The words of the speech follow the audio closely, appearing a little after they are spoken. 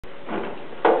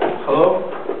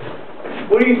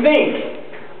What do you think?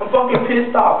 I'm fucking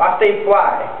pissed off. I stay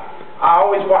fly. I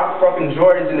always rock fucking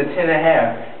Jordans in the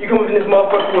 10.5. You come up in this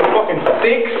motherfucker with a fucking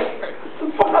 6? The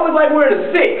fuck I look like wearing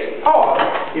a 6? Oh,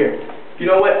 here.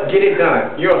 You know what? Get it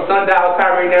done. You're on sundial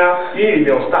time right now. You need to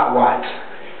be on stopwatch.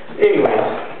 Anyways,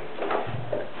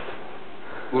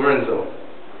 Lorenzo,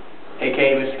 aka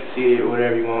Mr. Conceited, or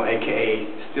whatever you want, aka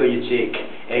Steal Your Chick,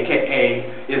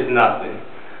 aka Is Nothing.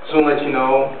 Just want to let you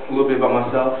know a little bit about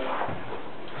myself.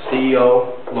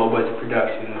 CEO, Low Budget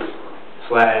Productions,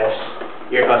 /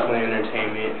 Ear Hustling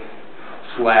Entertainment,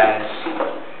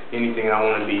 / anything I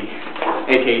want to be,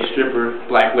 aka stripper,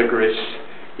 black licorice,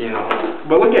 you know.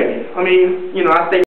 But look at me. I mean, you know, I stay